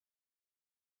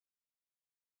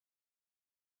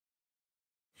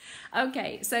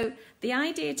Okay, so the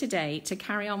idea today, to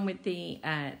carry on with the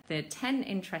 10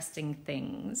 interesting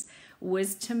things,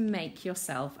 was to make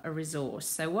yourself a resource.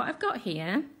 So what I've got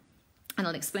here, and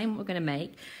I'll explain what we're going to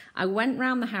make. I went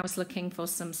round the house looking for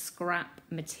some scrap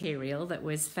material that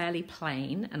was fairly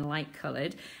plain and light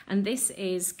coloured, and this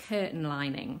is curtain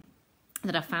lining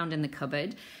that I found in the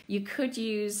cupboard. You could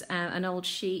use an old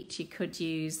sheet, you could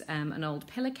use an old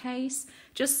pillowcase,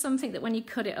 just something that when you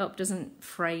cut it up doesn't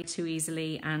fray too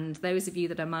easily. And those of you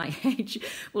that are my age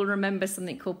will remember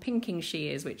something called pinking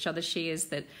shears, which are the shears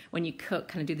that when you cut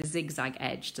kind of do the zigzag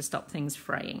edge to stop things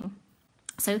fraying.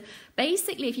 So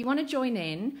basically, if you want to join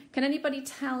in, can anybody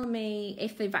tell me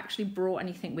if they've actually brought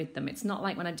anything with them? It's not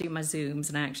like when I do my Zooms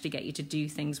and I actually get you to do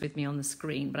things with me on the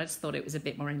screen, but I just thought it was a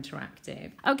bit more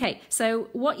interactive. Okay, so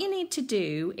what you need to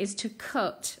do is to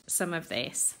cut some of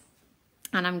this.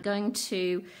 And I'm going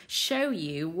to show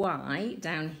you why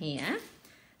down here.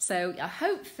 So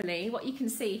hopefully what you can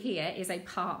see here is a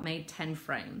part-made 10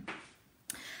 frame.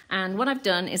 And what I've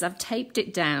done is I've taped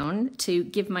it down to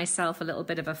give myself a little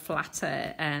bit of a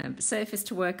flatter surface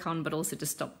to work on, but also to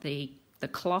stop the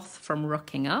cloth from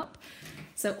rucking up.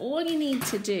 So all you need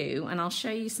to do, and I'll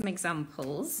show you some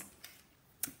examples,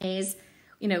 is,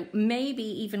 maybe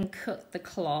even cut the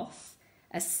cloth,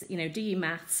 do your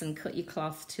maths and cut your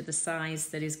cloth to the size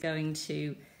that is going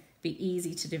to be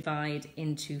easy to divide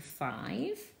into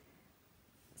 5.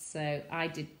 So I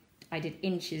did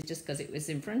inches just because it was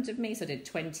in front of me, so I did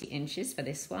 20 inches for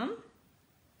this one.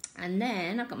 And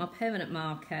then I've got my permanent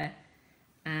marker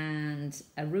and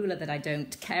a ruler that I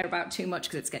don't care about too much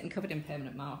because it's getting covered in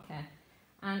permanent marker.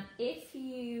 And if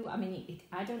you,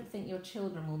 I don't think your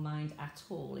children will mind at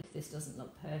all if this doesn't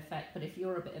look perfect, but if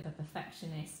you're a bit of a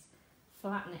perfectionist,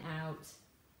 flatten it out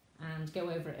and go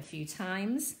over it a few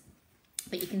times.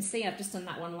 But you can see I've just done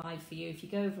that one live for you. If you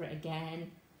go over it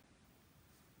again,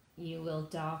 you will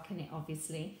darken it,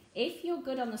 obviously. If you're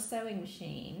good on the sewing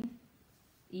machine,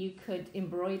 you could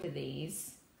embroider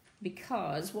these,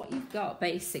 because what you've got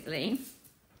basically,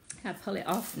 I'll pull it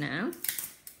off now,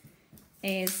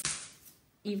 is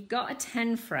you've got a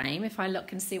 10 frame. If I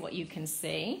look and see what you can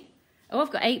see. Oh,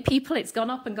 I've got 8 people. It's gone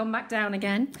up and gone back down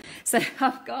again. So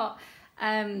I've got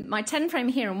my 10 frame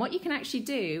here, and what you can actually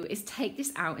do is take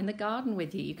this out in the garden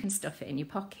with you. You can stuff it in your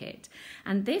pocket.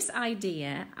 And this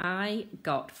idea I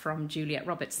got from Juliet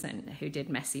Robertson, who did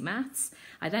Messy Maths.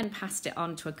 I then passed it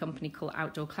on to a company called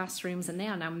Outdoor Classrooms, and they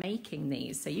are now making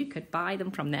these. So you could buy them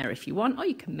from there if you want, or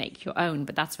you can make your own,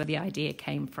 but that's where the idea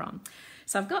came from.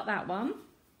 So I've got that one.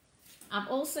 I've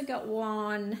also got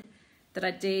one that I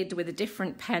did with a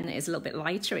different pen that is a little bit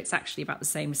lighter. It's actually about the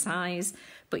same size,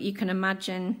 but you can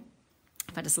imagine,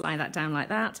 if I just lie that down like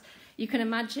that, you can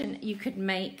imagine you could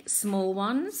make small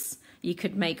ones, you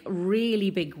could make really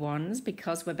big ones,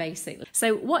 because we're basically...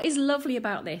 So what is lovely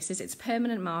about this is it's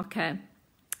permanent marker,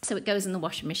 so it goes in the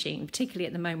washing machine, particularly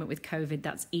at the moment with COVID,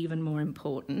 that's even more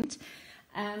important.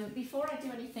 Before I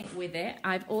do anything with it,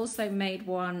 I've also made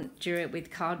one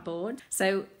with cardboard.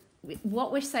 So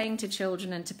what we're saying to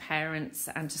children and to parents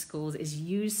and to schools is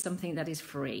use something that is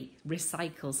free,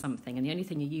 recycle something, and the only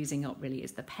thing you're using up really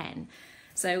is the pen.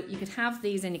 So you could have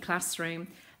these in your classroom.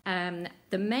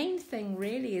 The main thing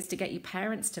really is to get your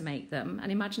parents to make them.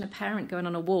 And imagine a parent going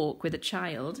on a walk with a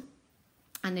child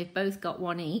and they've both got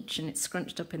one each and it's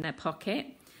scrunched up in their pocket.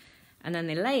 And then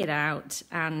they lay it out,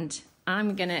 and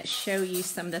I'm going to show you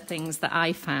some of the things that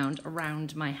I found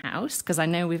around my house, because I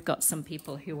know we've got some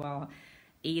people who are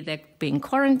either being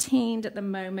quarantined at the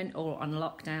moment or on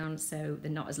lockdown, so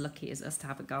they're not as lucky as us to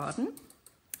have a garden.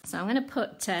 So I'm going to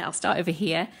put, I'll start over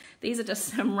here. These are just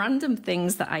some random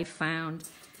things that I found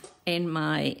in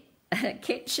my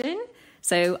kitchen.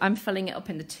 So I'm filling it up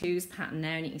in the 2s pattern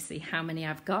now, and you can see how many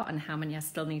I've got and how many I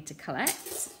still need to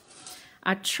collect.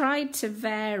 I tried to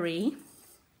vary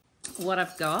what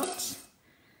I've got.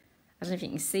 I don't know if you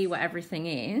can see what everything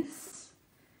is,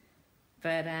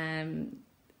 but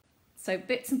so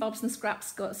bits and bobs and scrap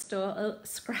store,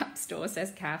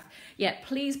 says Kath. Yeah,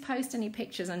 please post any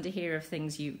pictures under here of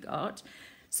things you've got.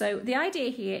 So the idea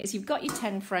here is you've got your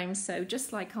 10 frames. So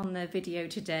just like on the video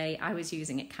today, I was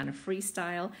using it kind of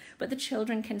freestyle, but the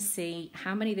children can see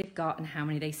how many they've got and how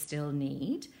many they still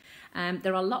need.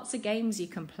 There are lots of games you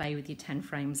can play with your 10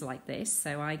 frames like this.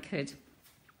 So I could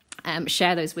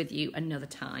share those with you another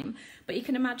time, but you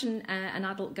can imagine an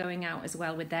adult going out as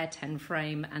well with their 10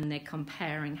 frame, and they're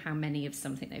comparing how many of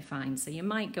something they find. So you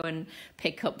might go and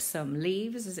pick up some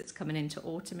leaves as it's coming into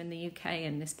autumn in the UK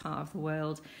and this part of the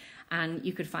world, and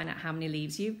you could find out how many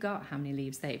leaves you've got, how many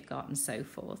leaves they've got, and so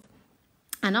forth.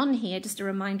 And on here, just a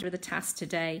reminder of the task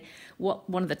today. What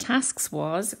one of the tasks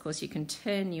was, of course, you can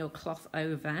turn your cloth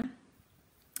over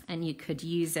and you could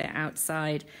use it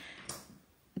outside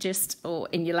or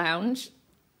in your lounge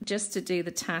just to do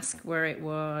the task where it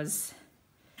was.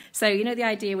 So, you know, the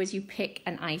idea was you pick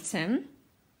an item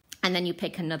and then you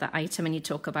pick another item and you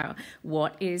talk about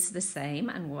what is the same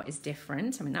and what is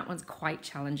different. I mean, that one's quite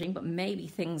challenging, but maybe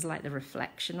things like the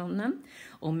reflection on them,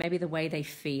 or maybe the way they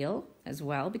feel as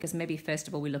well, because maybe first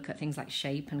of all, we look at things like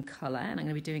shape and color, and I'm going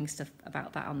to be doing stuff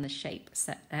about that on the shape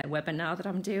webinar that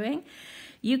I'm doing.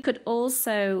 You could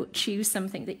also choose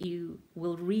something that you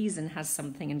will reason has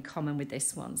something in common with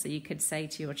this one. So you could say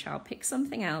to your child, pick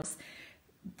something else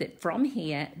that from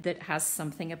here that has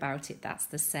something about it that's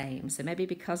the same. So maybe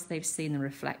because they've seen the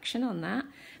reflection on that,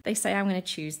 they say, I'm going to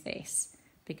choose this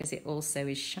because it also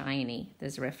is shiny,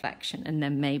 there's a reflection. And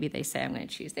then maybe they say, I'm going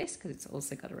to choose this because it's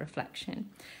also got a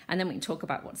reflection. And then we can talk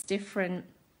about what's different,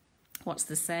 what's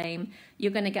the same.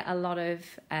 You're going to get a lot of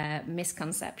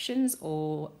misconceptions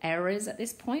or errors at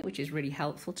this point, which is really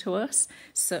helpful to us,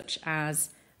 such as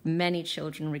many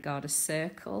children regard a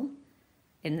circle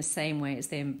in the same way as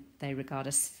they regard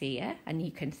a sphere. And you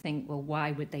can think, well,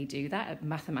 why would they do that?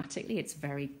 Mathematically, it's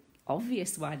very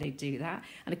obvious why they do that.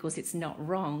 And of course, it's not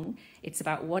wrong. It's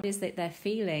about what is it they're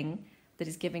feeling that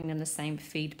is giving them the same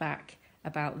feedback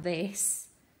about this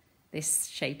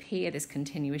shape here, this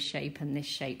continuous shape, and this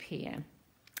shape here.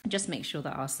 Just make sure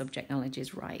that our subject knowledge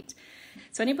is right.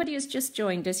 So anybody who's just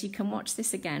joined us, you can watch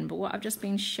this again. But what I've just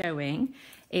been showing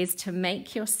is to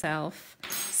make yourself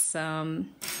some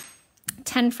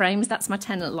 10 frames. That's my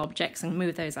 10 little objects, and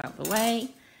move those out of the way.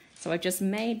 So I've just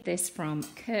made this from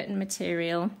curtain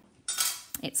material.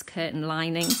 It's curtain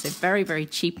lining, so very, very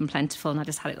cheap and plentiful, and I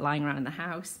just had it lying around in the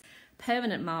house.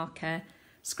 Permanent marker,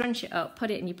 scrunch it up, put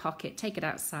it in your pocket, take it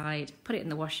outside, put it in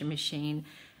the washing machine.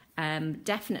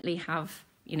 Definitely have,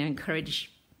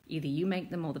 encourage either you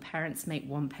make them or the parents make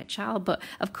one per child, but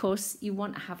of course you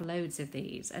want to have loads of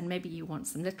these, and maybe you want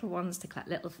some little ones to collect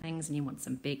little things and you want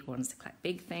some big ones to collect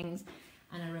big things.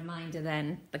 And a reminder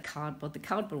then, the cardboard. The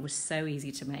cardboard was so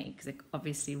easy to make because it's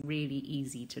obviously really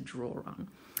easy to draw on.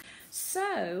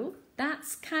 So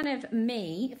that's kind of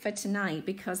me for tonight,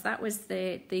 because that was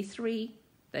the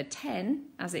 10,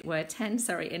 as it were, 10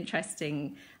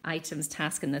 interesting items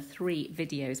task, and the 3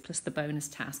 videos plus the bonus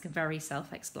task, very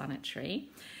self-explanatory.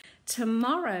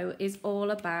 Tomorrow is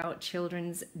all about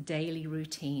children's daily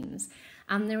routines.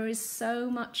 And there is so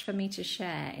much for me to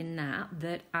share in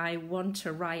that I want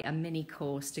to write a mini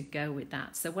course to go with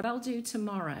that. So what I'll do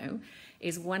tomorrow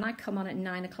is when I come on at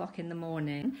 9 o'clock in the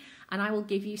morning, and I will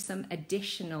give you some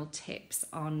additional tips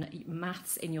on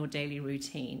maths in your daily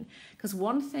routine. Because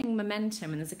one thing,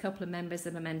 Momentum, and there's a couple of members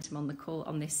of Momentum on the call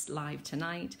on this live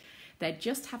tonight, they're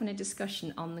just having a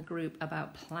discussion on the group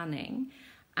about planning.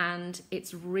 And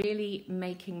it's really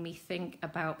making me think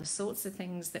about the sorts of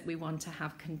things that we want to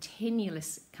have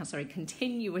continuously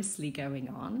going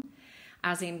on,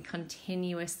 as in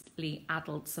continuously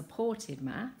adult supported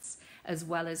maths, as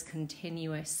well as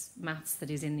continuous maths that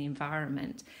is in the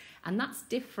environment. And that's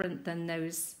different than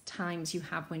those times you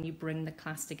have when you bring the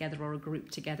class together or a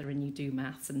group together and you do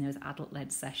maths and those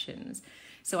adult-led sessions.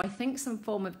 So I think some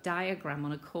form of diagram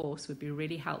on a course would be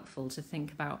really helpful to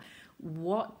think about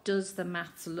what does the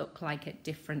maths look like at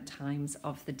different times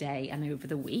of the day and over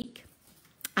the week.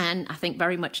 And I think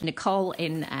very much Nicole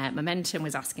in Momentum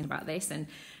was asking about this, and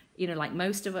like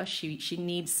most of us, she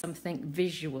needs something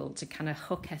visual to kind of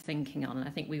hook her thinking on, and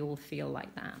I think we all feel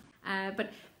like that.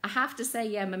 But I have to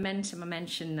say, Momentum, I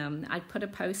mentioned them. I put a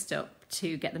post up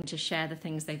to get them to share the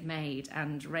things they've made,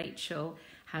 and Rachel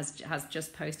has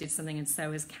just posted something, and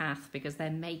so has Kath, because they're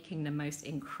making the most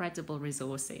incredible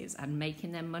resources and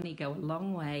making their money go a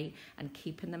long way and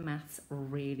keeping the maths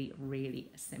really, really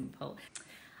simple.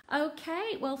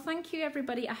 Okay, well, thank you,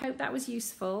 everybody. I hope that was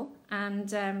useful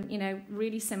and,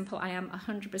 really simple. I am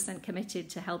 100% committed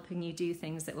to helping you do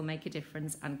things that will make a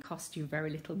difference and cost you very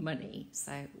little money.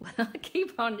 So I'll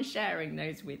keep on sharing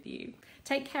those with you.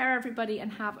 Take care, everybody,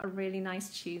 and have a really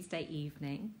nice Tuesday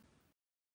evening.